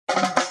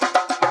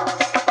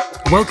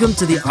Welcome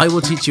to the I Will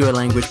Teach You a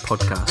Language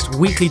podcast,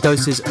 weekly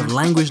doses of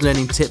language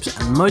learning tips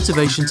and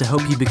motivation to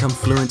help you become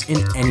fluent in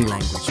any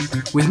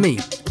language. With me,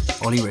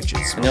 Ollie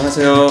Richards.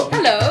 안녕하세요.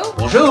 Hello.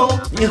 Bonjour.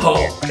 你好.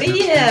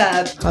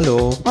 Привет.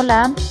 Hello.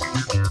 Hola.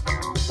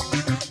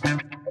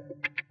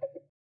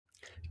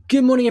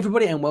 Good morning,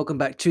 everybody, and welcome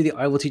back to the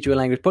I Will Teach You a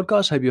Language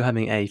podcast. Hope you're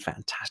having a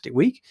fantastic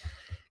week.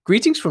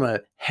 Greetings from a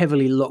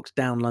heavily locked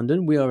down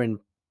London. We are in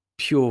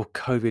pure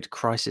COVID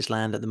crisis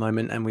land at the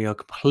moment, and we are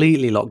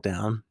completely locked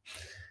down.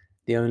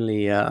 The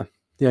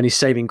only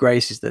saving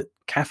grace is that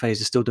cafes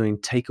are still doing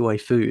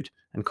takeaway food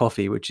and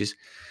coffee, which is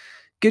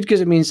good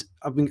because it means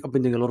I've been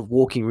doing a lot of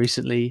walking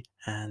recently,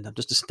 and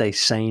just to stay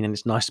sane. And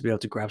it's nice to be able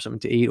to grab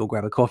something to eat or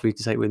grab a coffee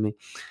to take with me.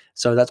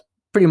 So that's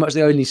pretty much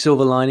the only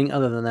silver lining.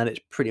 Other than that,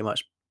 it's pretty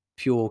much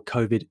pure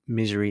COVID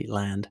misery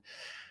land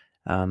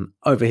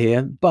over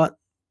here. But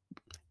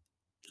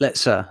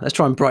let's try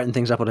and brighten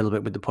things up a little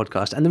bit with the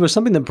podcast. And there was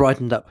something that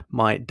brightened up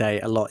my day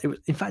a lot.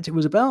 It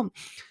was about,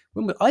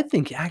 I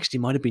think it actually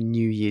might have been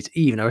New Year's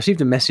Eve. And I received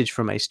a message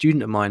from a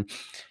student of mine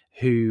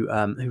who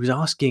was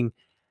asking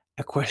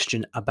a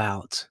question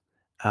about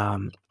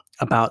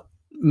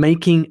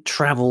making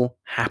travel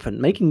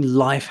happen, making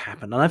life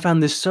happen. And I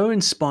found this so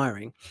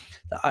inspiring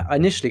that I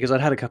initially, because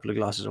I'd had a couple of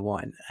glasses of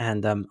wine,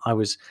 and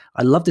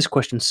I love this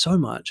question so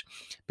much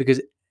because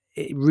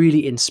it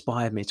really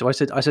inspired me. So I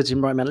said to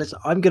him, right, man,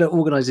 I'm going to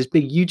organize this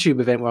big YouTube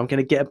event where I'm going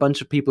to get a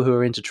bunch of people who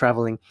are into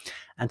traveling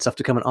and stuff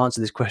to come and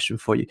answer this question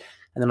for you.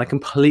 And then I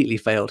completely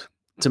failed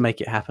to make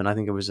it happen. I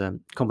think it was a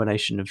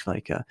combination of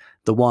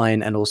the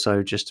wine and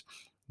also just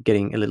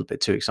getting a little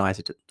bit too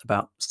excited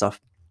about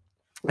stuff.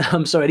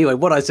 So anyway,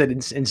 what I said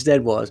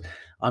instead was,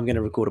 I'm going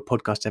to record a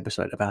podcast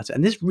episode about it.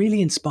 And this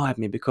really inspired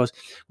me because,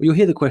 well, you'll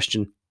hear the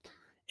question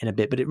in a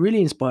bit, but it really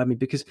inspired me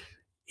because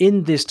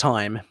in this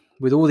time,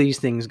 with all these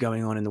things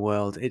going on in the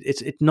world,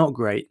 it's not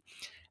great,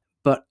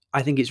 but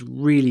I think it's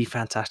really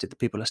fantastic that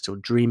people are still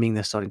dreaming.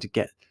 They're starting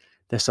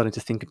to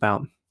think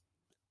about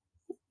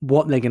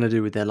what they're going to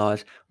do with their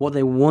lives, what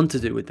they want to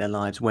do with their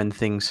lives when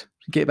things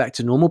get back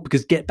to normal,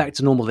 because get back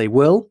to normal they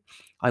will.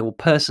 I will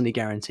personally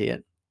guarantee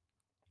it,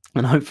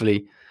 and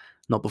hopefully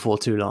not before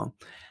too long.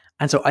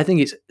 And so I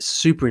think it's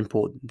super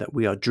important that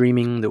we are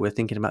dreaming, that we're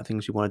thinking about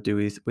things we want to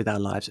do with our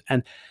lives.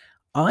 And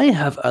I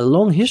have a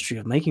long history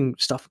of making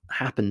stuff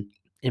happen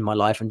in my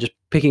life and just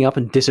picking up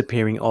and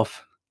disappearing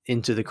off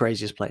into the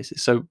craziest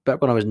places. So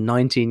back when I was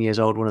 19 years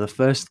old, one of the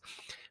first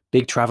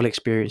big travel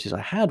experiences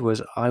I had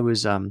was I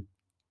was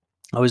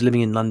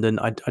living in London.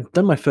 I'd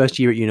done my first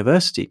year at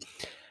university,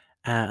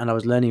 and I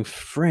was learning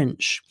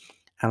French,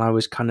 and I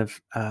was kind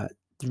of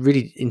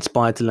really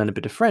inspired to learn a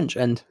bit of French.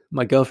 And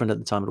my girlfriend at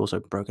the time had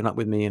also broken up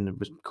with me and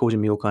was causing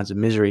me all kinds of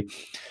misery.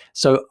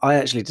 So I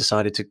actually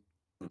decided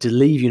to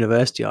leave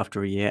university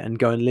after a year and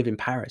go and live in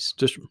Paris,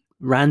 just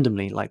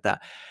randomly like that.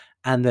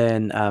 And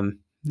then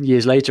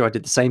years later, I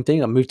did the same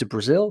thing. I moved to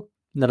Brazil,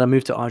 and then I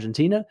moved to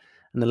Argentina,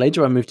 and then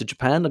later I moved to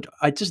Japan.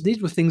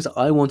 These were things that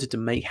I wanted to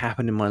make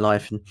happen in my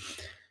life.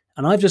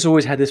 And I've just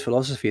always had this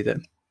philosophy that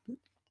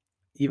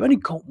you've only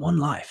got one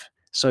life.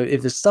 So if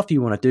there's stuff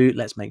you want to do,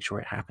 let's make sure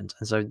it happens.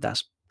 And so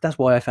that's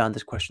why I found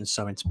this question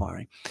so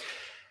inspiring.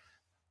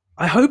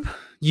 I hope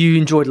you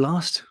enjoyed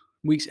last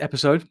week's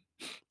episode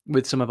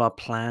with some of our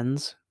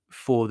plans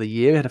for the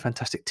year. We had a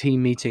fantastic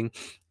team meeting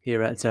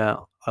here at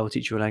I Will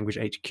Teach You a Language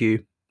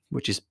HQ,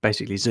 which is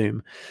basically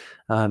Zoom.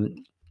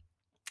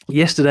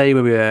 Yesterday,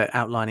 when we were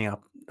outlining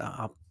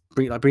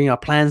bringing our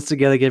plans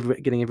together,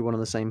 getting everyone on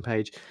the same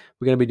page,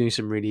 we're going to be doing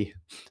some really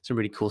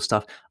cool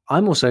stuff.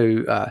 I'm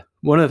also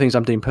one of the things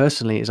I'm doing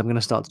personally is I'm going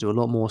to start to do a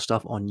lot more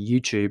stuff on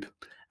YouTube,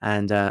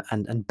 and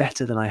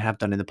better than I have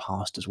done in the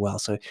past as well.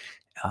 So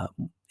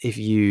if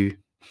you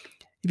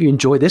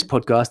enjoy this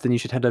podcast, then you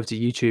should head over to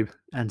YouTube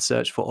and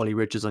search for Ollie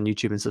Richards on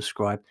YouTube and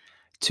subscribe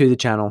to the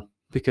channel,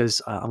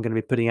 because I'm going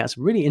to be putting out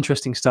some really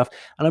interesting stuff,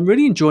 and I'm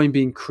really enjoying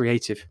being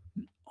creative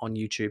on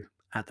YouTube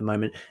at the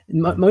moment.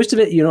 Most of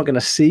it you're not going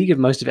to see, because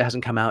most of it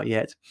hasn't come out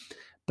yet,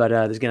 but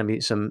there's going to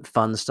be some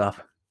fun stuff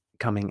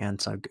coming,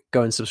 and so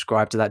go and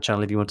subscribe to that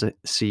channel if you want to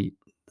see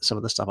some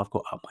of the stuff I've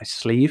got up my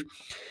sleeve.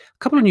 A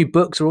couple of new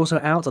books are also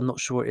out. I'm not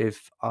sure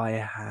if I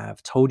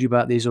have told you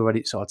about these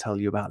already, so I'll tell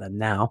you about them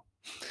now.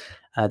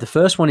 The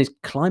first one is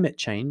Climate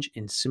Change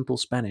in Simple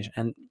Spanish,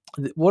 and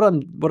what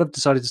I've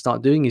decided to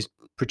start doing is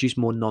produce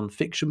more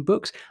non-fiction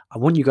books. I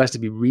want you guys to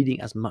be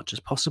reading as much as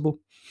possible,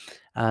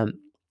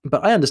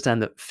 but I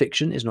understand that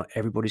fiction is not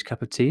everybody's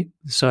cup of tea.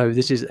 So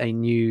this is a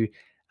new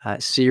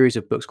series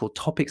of books called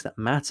Topics That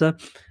Matter,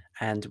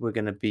 and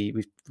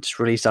we've just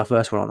released our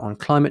first one on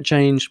climate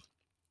change.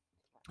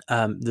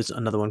 There's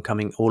another one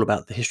coming all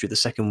about the history of the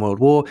Second World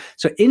War.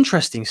 So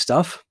interesting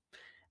stuff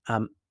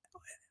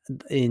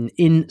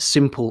in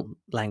simple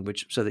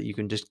language, so that you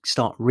can just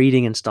start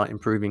reading and start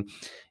improving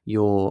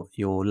your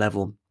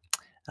level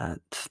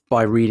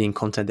by reading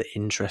content that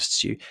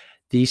interests you.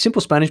 The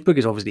Simple Spanish book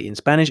is obviously in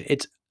Spanish.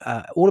 It's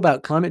all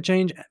about climate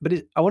change, but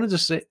I wanted to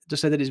say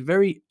that it's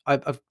very.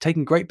 I've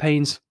taken great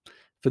pains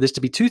for this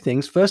to be two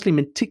things. Firstly,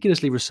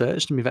 meticulously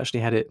researched, and we've actually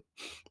had it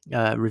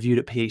reviewed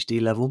at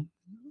PhD level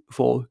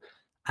for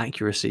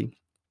accuracy,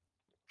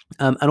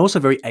 and also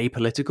very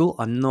apolitical.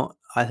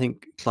 I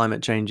think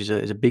climate change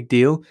is a big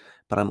deal,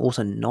 but I'm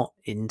also not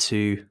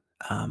into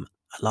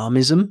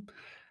alarmism.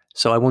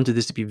 So I wanted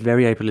this to be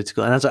very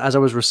apolitical. And as I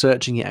was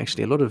researching it,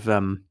 actually, a lot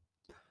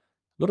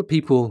of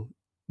people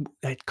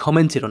had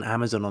commented on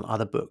Amazon on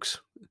other books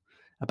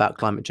about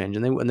climate change,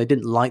 and they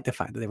didn't like the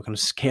fact that they were kind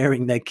of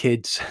scaring their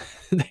kids.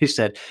 They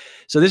said,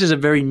 so this is a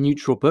very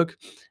neutral book.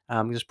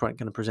 I'm just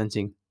kind of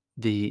presenting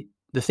the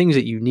things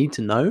that you need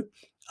to know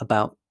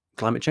about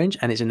climate change,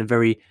 and it's in a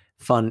very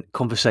fun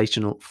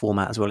conversational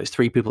format as well. It's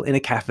three people in a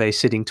cafe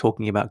sitting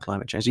talking about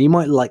climate change. So you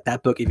might like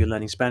that book if you're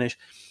learning Spanish.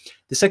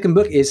 The second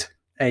book is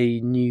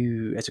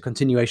it's a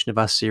continuation of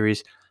our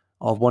series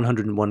of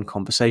 101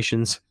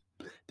 conversations.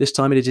 This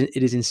time it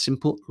is in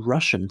simple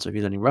Russian. So if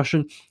you're learning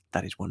Russian,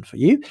 that is one for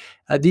you.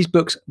 These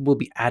books will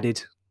be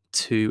added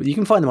to, you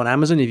can find them on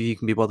Amazon if you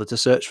can be bothered to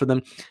search for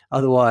them.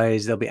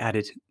 Otherwise, they'll be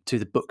added to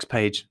the books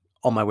page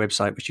on my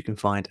website, which you can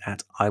find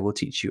at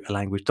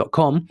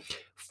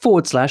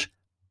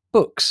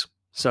iwillteachyoualanguage.com/books.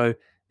 So if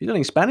you're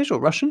learning Spanish or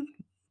Russian,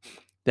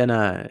 then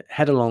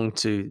head along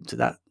to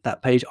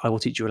that page,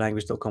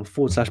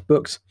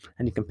 iwillteachyoualanguage.com/books,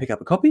 and you can pick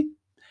up a copy.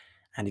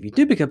 And if you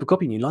do pick up a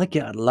copy and you like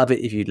it, I'd love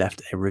it if you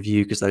left a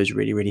review, because those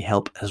really, really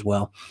help as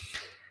well.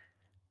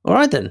 All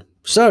right, then.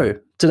 So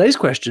today's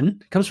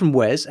question comes from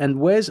Wes. And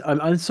Wes,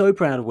 I'm so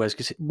proud of Wes,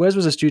 because Wes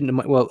was a student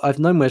of well, I've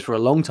known Wes for a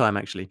long time,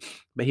 actually.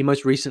 But he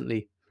most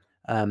recently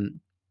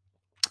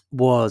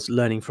was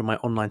learning from my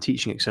online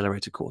teaching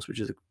accelerator course, which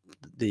is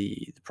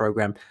the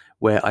program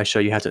where I show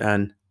you how to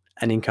earn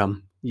an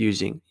income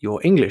using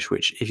your English,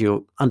 which, if you're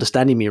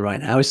understanding me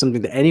right now, is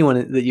something that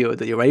anyone that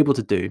you're able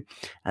to do,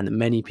 and that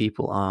many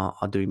people are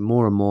doing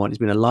more and more. And it's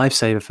been a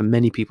lifesaver for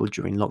many people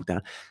during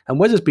lockdown. And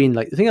Wes has been,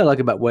 like, the thing I like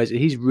about Wes is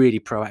he's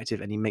really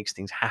proactive and he makes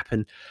things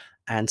happen.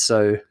 And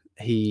so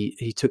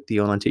he took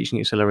the online teaching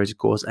accelerator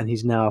course, and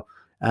he's now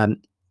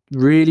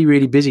really,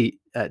 really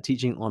busy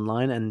teaching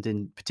online. And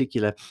in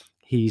particular,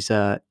 he's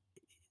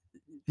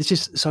this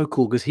is so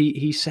cool, because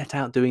he set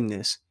out doing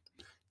this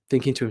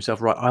thinking to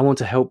himself, right, I want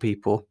to help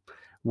people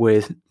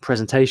with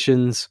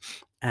presentations,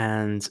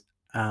 and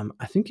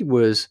I think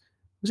was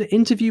it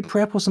interview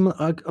prep or something?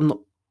 I'm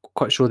not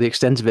quite sure the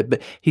extent of it,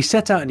 but he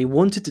set out and he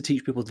wanted to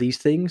teach people these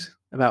things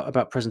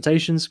about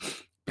presentations,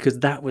 because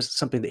that was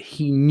something that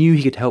he knew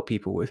he could help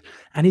people with.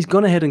 And he's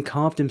gone ahead and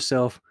carved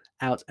himself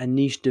out a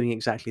niche doing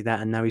exactly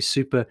that, and now he's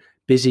super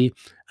busy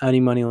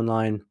earning money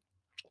online,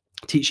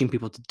 teaching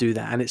people to do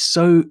that. And it's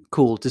so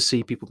cool to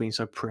see people being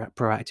so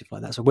proactive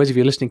like that. So Wes, if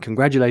you're listening,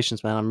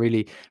 congratulations, man. I'm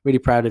really, really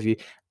proud of you.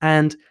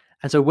 And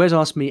so Wes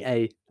asked me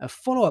a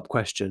follow-up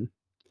question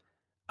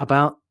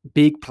about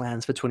big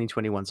plans for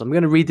 2021. So I'm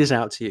going to read this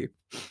out to you,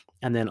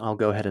 and then I'll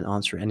go ahead and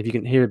answer it. And if you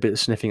can hear a bit of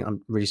sniffing,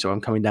 I'm really sorry.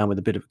 I'm coming down with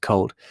a bit of a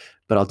cold,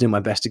 but I'll do my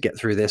best to get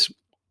through this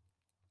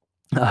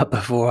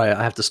before I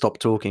have to stop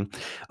talking.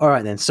 All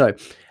right, then. So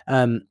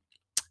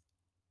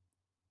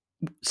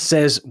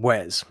says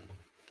Wes,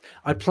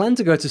 I plan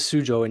to go to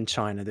Suzhou in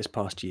China this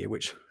past year,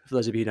 which, for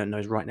those of you who don't know,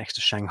 is right next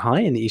to Shanghai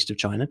in the east of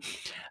China.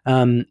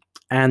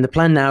 And the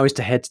plan now is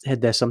to head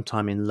there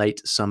sometime in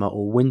late summer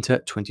or winter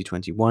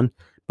 2021,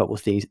 but we'll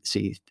see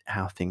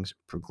how things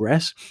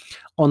progress.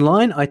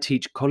 Online, I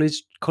teach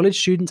college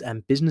students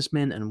and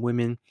businessmen and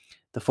women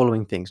the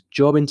following things: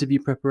 job interview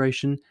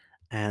preparation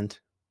and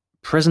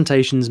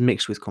presentations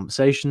mixed with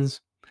conversations,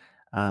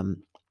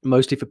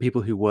 mostly for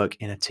people who work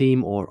in a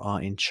team or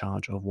are in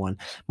charge of one.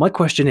 My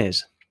question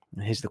is,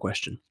 and here's the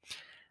question: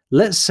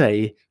 let's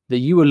say that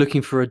you were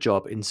looking for a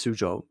job in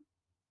Suzhou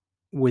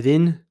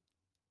within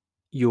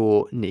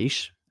your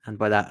niche, and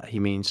by that he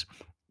means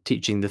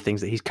teaching the things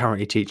that he's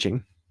currently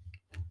teaching,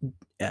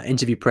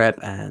 interview prep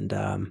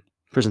and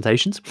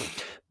presentations,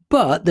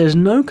 but there's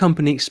no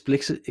company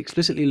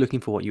explicitly looking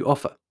for what you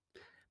offer,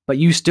 but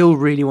you still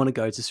really want to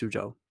go to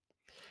Suzhou.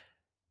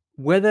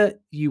 Whether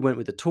you went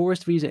with a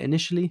tourist visa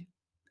initially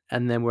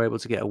and then were able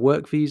to get a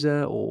work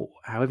visa, or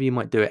however you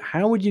might do it,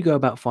 how would you go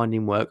about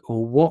finding work,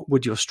 or what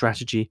would your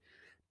strategy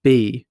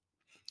be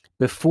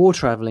before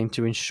traveling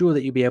to ensure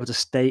that you'll be able to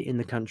stay in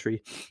the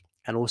country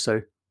and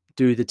also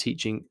do the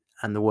teaching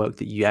and the work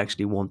that you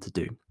actually want to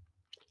do?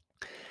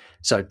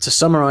 So to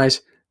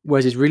summarize,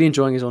 Wes is really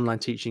enjoying his online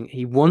teaching.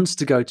 He wants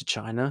to go to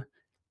China,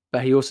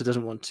 but he also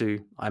doesn't want to,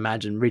 I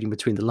imagine, reading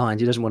between the lines,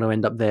 he doesn't want to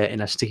end up there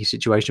in a sticky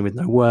situation with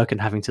no work and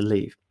having to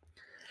leave.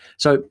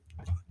 So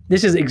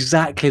this is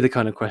exactly the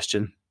kind of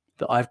question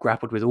that I've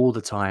grappled with all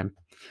the time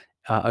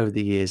over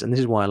the years, and this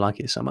is why I like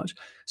it so much.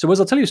 So Wes,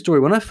 I'll tell you a story.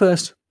 When I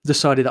first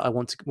decided that I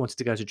wanted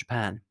to go to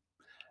Japan,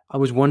 I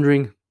was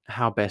wondering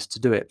how best to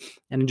do it.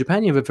 And in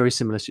Japan, you have a very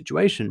similar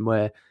situation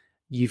where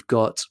you've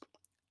got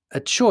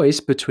a choice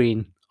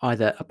between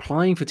either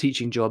applying for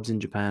teaching jobs in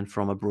Japan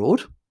from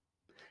abroad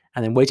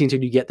and then waiting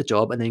until you get the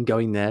job and then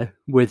going there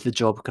with the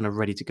job kind of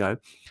ready to go.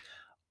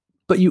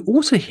 But you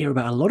also hear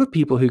about a lot of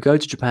people who go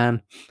to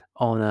Japan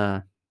on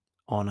I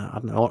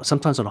don't know,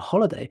 sometimes on a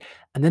holiday,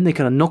 and then they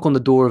kind of knock on the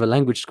door of a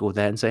language school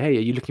there and say, hey,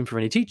 are you looking for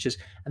any teachers?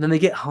 And then they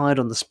get hired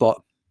on the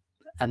spot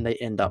and they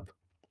end up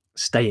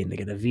staying. They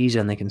get a visa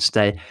and they can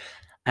stay.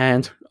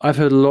 And I've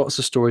heard lots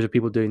of stories of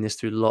people doing this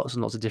through lots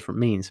and lots of different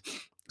means.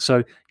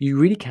 So you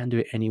really can do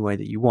it any way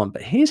that you want.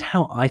 But here's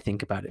how I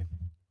think about it.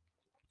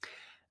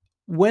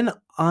 When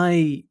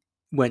I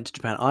went to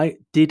Japan, I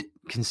did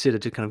consider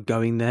to kind of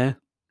going there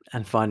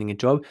and finding a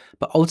job,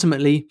 but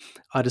ultimately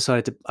I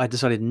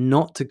decided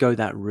not to go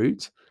that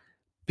route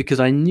because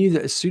I knew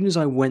that as soon as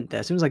I went there,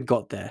 as soon as I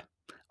got there,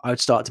 I would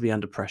start to be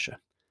under pressure.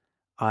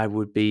 I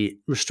would be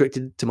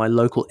restricted to my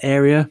local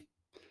area.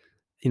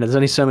 There's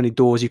only so many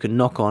doors you can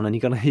knock on, and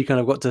you kind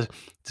of got to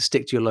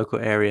stick to your local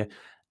area.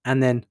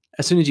 And then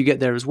as soon as you get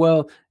there as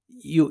well,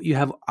 you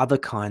have other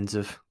kinds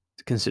of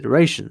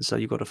considerations. So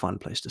you've got to find a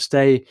place to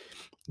stay.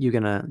 You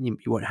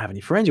won't have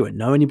any friends. You won't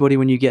know anybody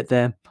when you get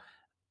there.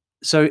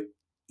 So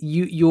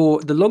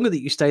the longer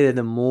that you stay there,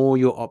 the more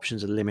your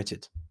options are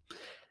limited.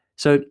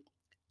 So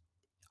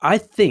I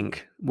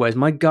think, whereas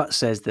my gut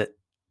says that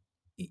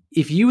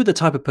if you were the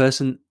type of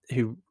person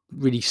who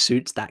really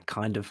suits that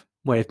kind of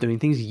way of doing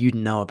things, you'd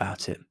know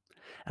about it.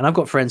 And I've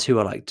got friends who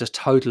are like just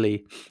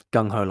totally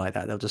gung ho like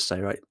that. They'll just say,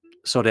 right,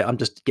 sorry, I'm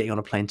just getting on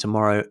a plane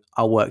tomorrow.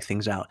 I'll work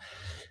things out.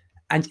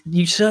 And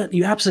you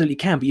absolutely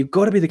can, but you've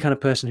got to be the kind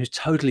of person who's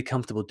totally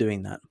comfortable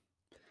doing that.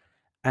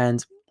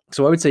 And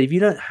so I would say if you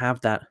don't have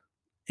that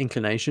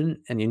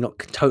inclination and you're not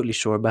totally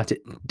sure about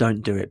it,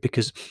 don't do it,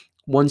 because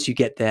once you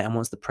get there and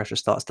once the pressure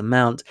starts to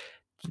mount,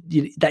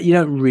 you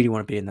don't really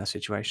want to be in that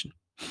situation.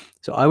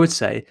 So I would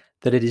say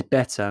that it is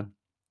better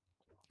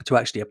to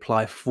actually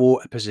apply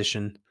for a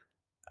position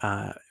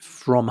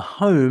from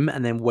home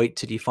and then wait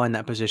till you find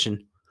that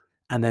position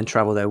and then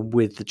travel there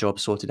with the job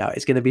sorted out.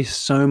 It's going to be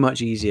so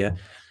much easier.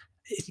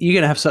 You're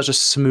going to have so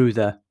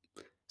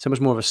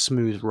much more of a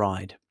smooth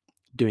ride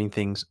doing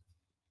things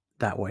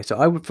that way.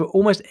 So for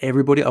almost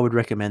everybody, I would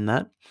recommend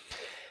that.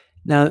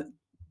 Now,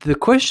 the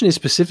question is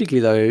specifically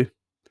though,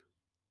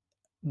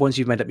 once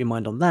you've made up your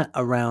mind on that,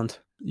 around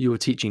your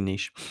teaching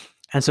niche.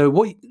 And so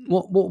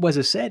what Wes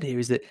has said here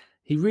is that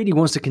he really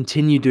wants to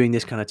continue doing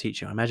this kind of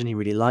teaching. I imagine he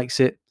really likes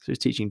it. So he's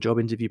teaching job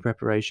interview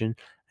preparation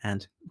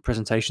and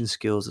presentation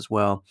skills as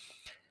well.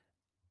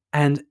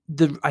 And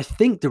I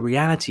think the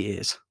reality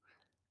is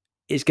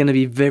it's going to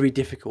be very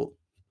difficult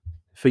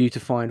for you to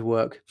find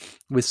work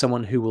with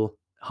someone who will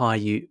hire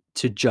you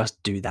to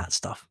just do that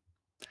stuff.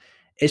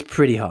 It's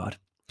pretty hard.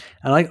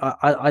 And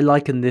I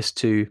liken this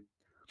to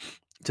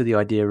the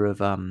idea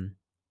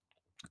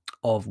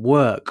of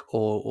work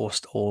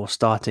or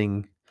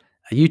starting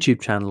a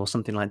YouTube channel or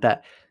something like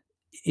that.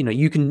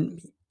 You can,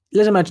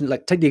 let's imagine,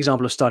 like, take the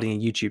example of starting a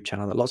YouTube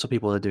channel that lots of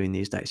people are doing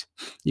these days.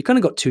 You kind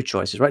of got two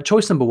choices, right?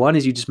 Choice number one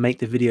is you just make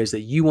the videos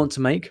that you want to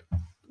make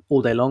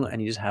all day long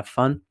and you just have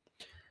fun.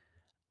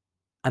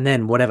 And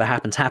then whatever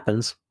happens,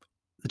 happens.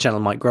 The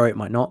channel might grow, it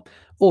might not.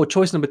 Or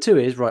choice number two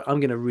is, right, I'm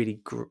going to really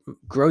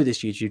grow this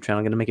YouTube channel.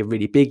 I'm going to make a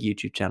really big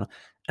YouTube channel.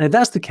 And if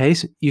that's the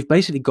case, you've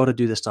basically got to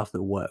do the stuff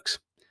that works.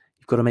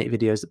 You've got to make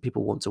videos that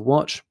people want to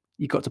watch.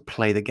 You've got to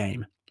play the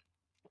game.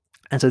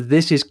 And so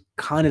this is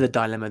kind of the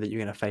dilemma that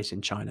you're going to face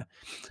in China,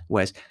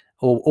 Wes,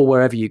 or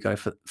wherever you go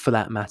for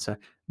that matter.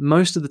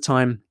 Most of the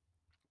time,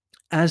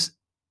 as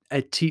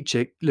a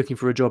teacher looking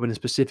for a job in a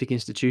specific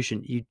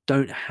institution, you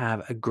don't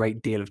have a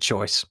great deal of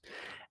choice.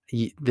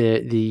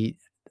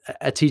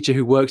 A teacher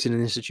who works in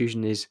an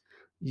institution is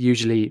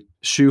usually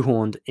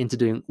shoehorned into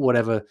doing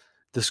whatever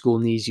the school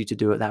needs you to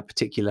do at that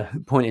particular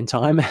point in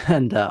time.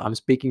 And I'm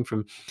speaking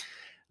from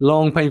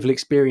long, painful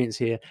experience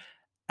here.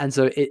 And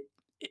so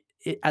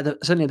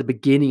certainly at the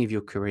beginning of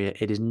your career,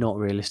 it is not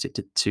realistic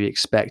to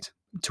expect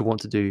to want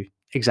to do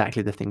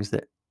exactly the things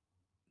that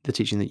the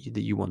teaching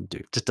that you want to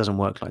do. It just doesn't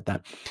work like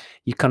that.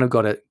 You kind of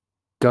got to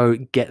go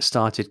get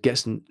started, get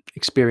some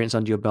experience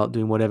under your belt,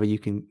 doing whatever you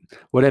can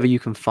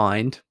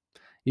find.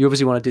 You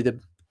obviously want to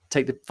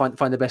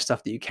find the best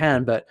stuff that you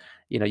can, but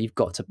you've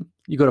got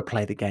to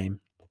play the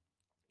game.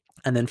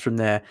 And then from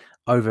there,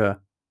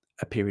 over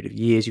a period of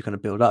years, you kind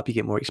of build up, you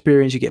get more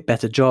experience, you get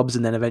better jobs,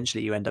 and then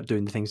eventually you end up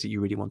doing the things that you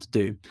really want to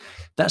do.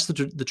 That's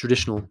the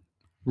traditional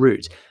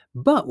route.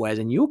 But whereas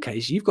in your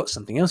case, you've got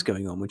something else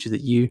going on, which is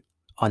that you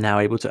are now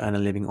able to earn a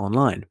living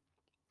online.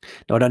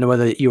 Now, I don't know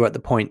whether you're at the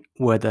point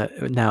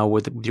now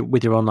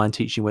with your online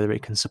teaching, whether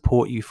it can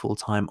support you full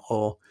time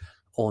or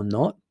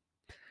not.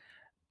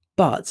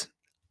 But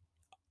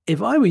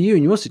if I were you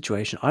in your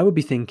situation, I would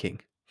be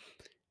thinking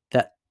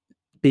that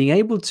being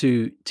able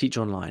to teach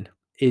online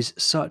is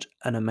such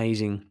an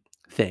amazing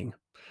thing,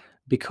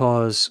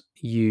 because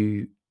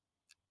you've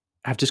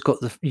just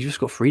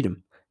got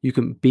freedom. You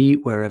can be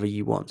wherever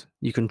you want.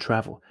 You can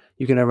travel.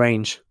 You can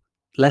arrange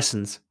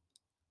lessons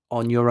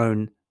on your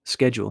own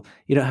schedule.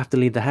 You don't have to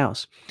leave the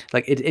house.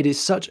 Like it is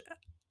such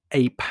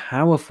a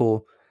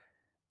powerful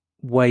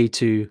way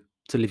to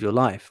live your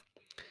life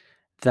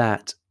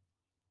that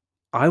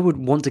I would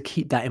want to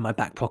keep that in my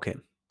back pocket.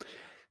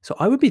 So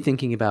I would be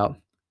thinking about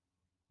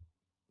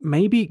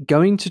maybe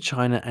going to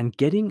China and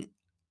getting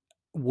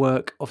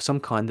work of some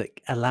kind that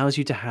allows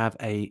you to have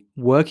a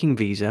working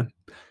visa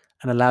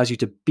and allows you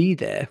to be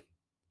there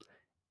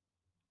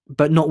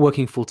but not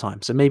working full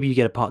time. So maybe you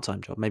get a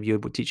part-time job. Maybe you're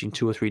teaching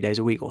 2 or 3 days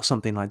a week or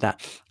something like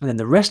that. And then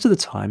the rest of the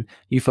time,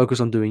 you focus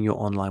on doing your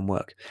online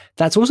work.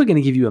 That's also going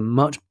to give you a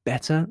much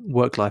better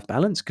work-life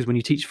balance, because when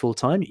you teach full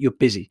time, you're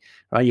busy,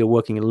 right? You're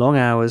working long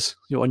hours.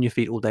 You're on your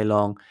feet all day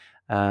long,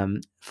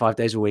 5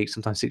 days a week,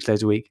 sometimes 6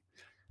 days a week.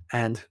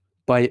 And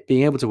by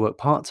being able to work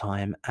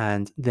part-time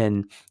and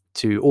then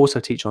to also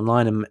teach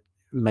online and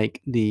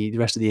make the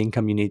rest of the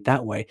income you need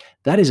that way,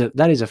 that is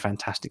a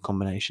fantastic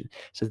combination.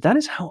 So that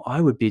is how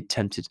I would be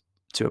tempted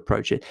to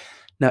approach it.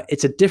 Now,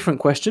 it's a different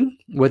question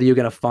whether you're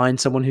going to find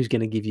someone who's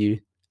going to give you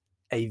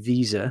a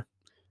visa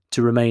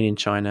to remain in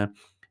China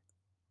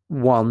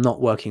while not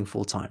working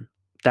full time.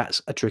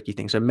 That's a tricky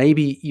thing. So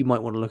maybe you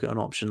might want to look at an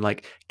option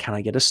like, can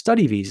I get a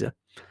study visa?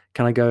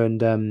 Can I go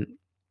and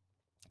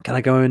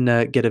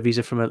get a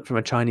visa from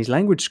a Chinese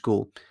language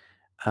school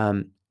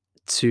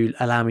to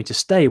allow me to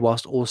stay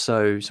whilst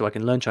also, so I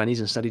can learn Chinese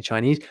and study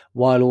Chinese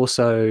while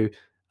also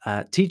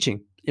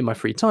teaching in my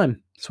free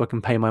time, so I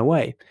can pay my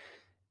way.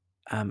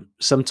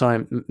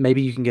 Sometime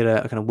maybe you can get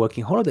a kind of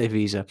working holiday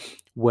visa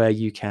where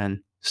you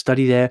can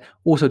study there,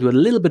 also do a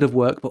little bit of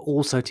work, but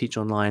also teach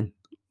online,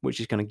 which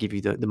is going to give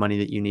you the money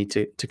that you need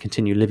to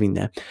continue living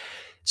there.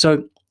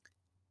 So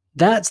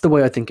that's the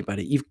way I think about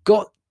it. You've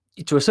got,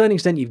 to a certain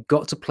extent, you've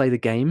got to play the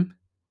game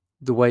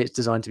the way it's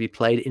designed to be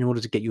played in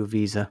order to get you a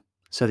visa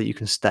so that you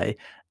can stay.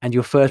 And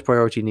your first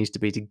priority needs to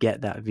be to get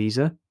that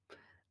visa.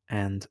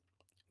 And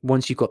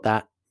once you've got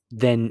that,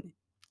 then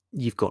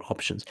you've got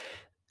options.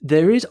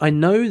 I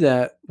know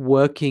that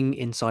working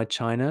inside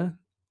China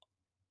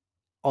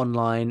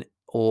online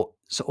or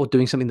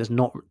doing something that's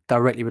not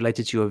directly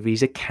related to your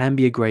visa can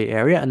be a gray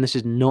area, and this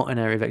is not an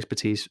area of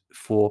expertise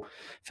for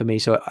me.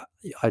 So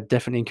I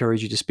definitely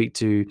encourage you to speak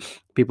to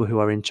people who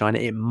are in China.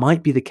 It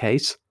might be the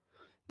case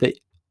that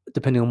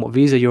depending on what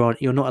visa you're on,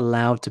 you're not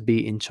allowed to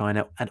be in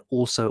China and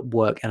also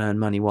work and earn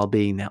money while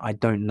being there. I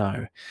don't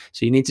know.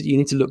 So you need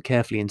to look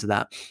carefully into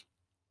that.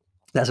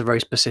 That's a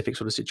very specific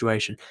sort of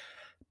situation.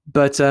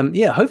 But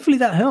yeah, hopefully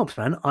that helps,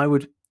 man. I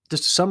would,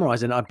 just to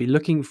summarize it, I'd be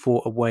looking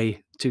for a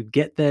way to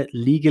get there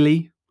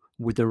legally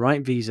with the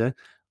right visa,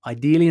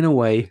 ideally in a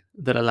way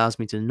that allows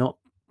me to not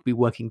be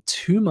working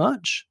too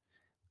much,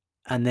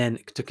 and then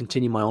to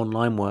continue my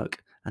online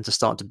work and to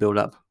start to build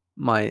up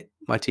my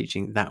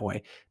teaching that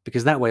way.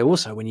 Because that way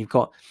also, if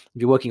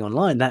you're working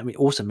online, that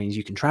also means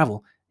you can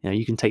travel.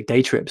 You can take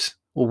day trips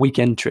or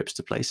weekend trips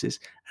to places,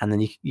 and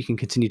then you can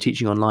continue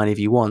teaching online if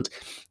you want.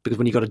 Because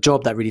when you got a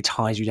job, that really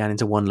ties you down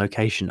into one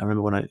location. I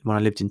remember when I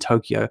lived in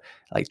Tokyo,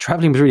 like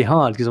traveling was really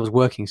hard because I was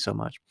working so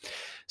much.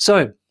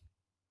 So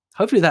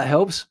hopefully that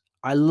helps.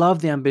 I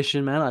love the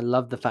ambition, man. I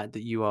love the fact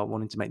that you are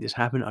wanting to make this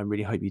happen. I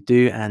really hope you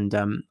do. And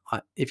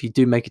if you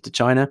do make it to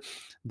China,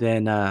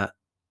 then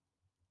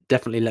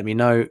definitely let me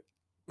know.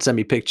 Send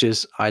me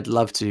pictures. I'd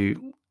love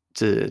to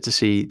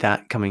see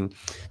that coming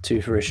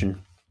to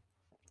fruition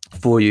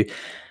for you.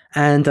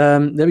 And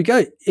there we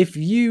go. If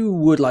you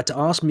would like to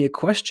ask me a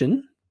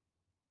question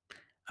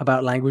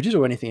about languages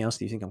or anything else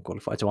that you think I'm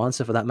qualified to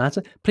answer for that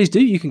matter, please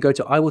do. You can go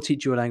to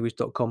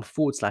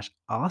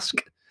iwillteachyoualanguage.com/ask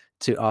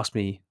to ask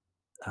me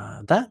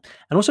that.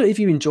 And also, if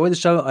you enjoy the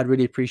show, I'd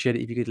really appreciate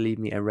it if you could leave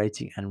me a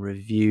rating and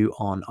review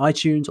on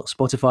iTunes or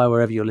Spotify,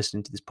 wherever you're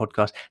listening to this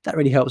podcast. That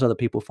really helps other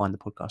people find the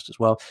podcast as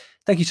well.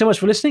 Thank you so much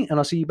for listening, and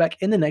I'll see you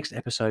back in the next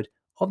episode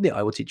of the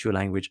I Will Teach You a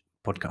Language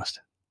podcast.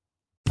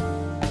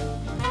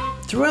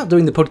 Throughout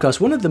doing the podcast,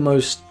 one of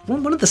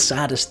the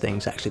saddest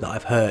things actually that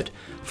I've heard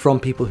from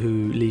people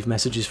who leave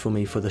messages for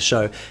me for the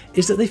show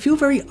is that they feel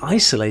very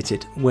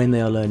isolated when they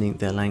are learning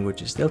their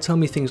languages. They'll tell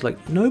me things like,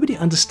 nobody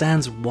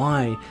understands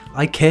why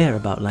I care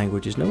about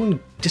languages. No one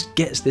just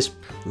gets this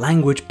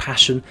language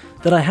passion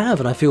that I have,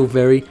 and I feel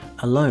very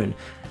alone.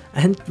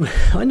 And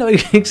I know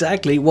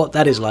exactly what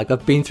that is like.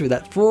 I've been through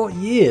that for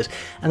years.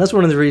 And that's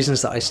one of the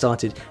reasons that I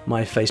started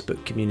my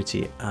Facebook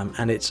community.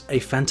 And it's a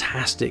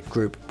fantastic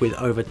group with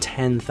over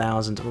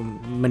 10,000, or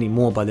many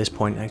more by this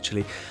point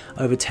actually,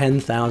 over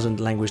 10,000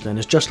 language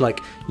learners, just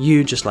like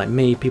you, just like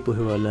me, people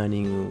who are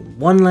learning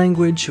one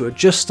language, who are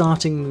just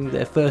starting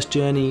their first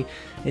journey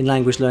in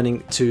language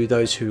learning, to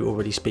those who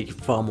already speak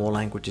far more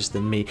languages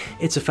than me.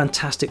 It's a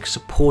fantastic,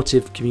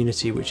 supportive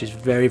community which is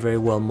very, very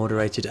well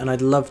moderated, and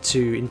I'd love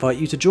to invite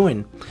you to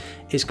join.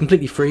 It's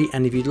completely free,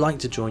 and if you'd like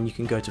to join, you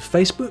can go to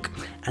Facebook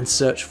and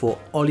search for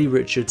Ollie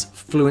Richards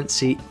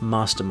Fluency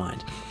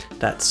Mastermind.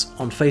 That's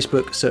on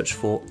Facebook, search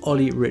for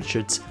Ollie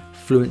Richards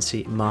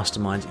Fluency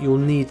Mastermind. You'll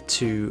need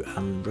to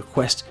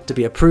request to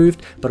be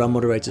approved, but our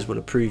moderators will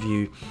approve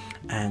you,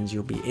 and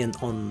you'll be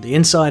on the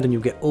inside, and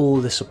you'll get all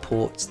the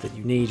support that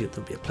you need.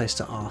 There'll be a place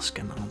to ask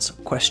and answer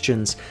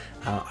questions.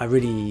 I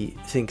really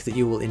think that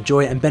you will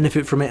enjoy it and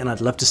benefit from it, and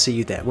I'd love to see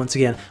you there. Once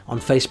again, on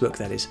Facebook,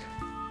 that is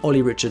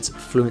Ollie Richards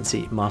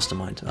Fluency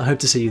Mastermind. I hope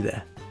to see you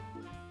there.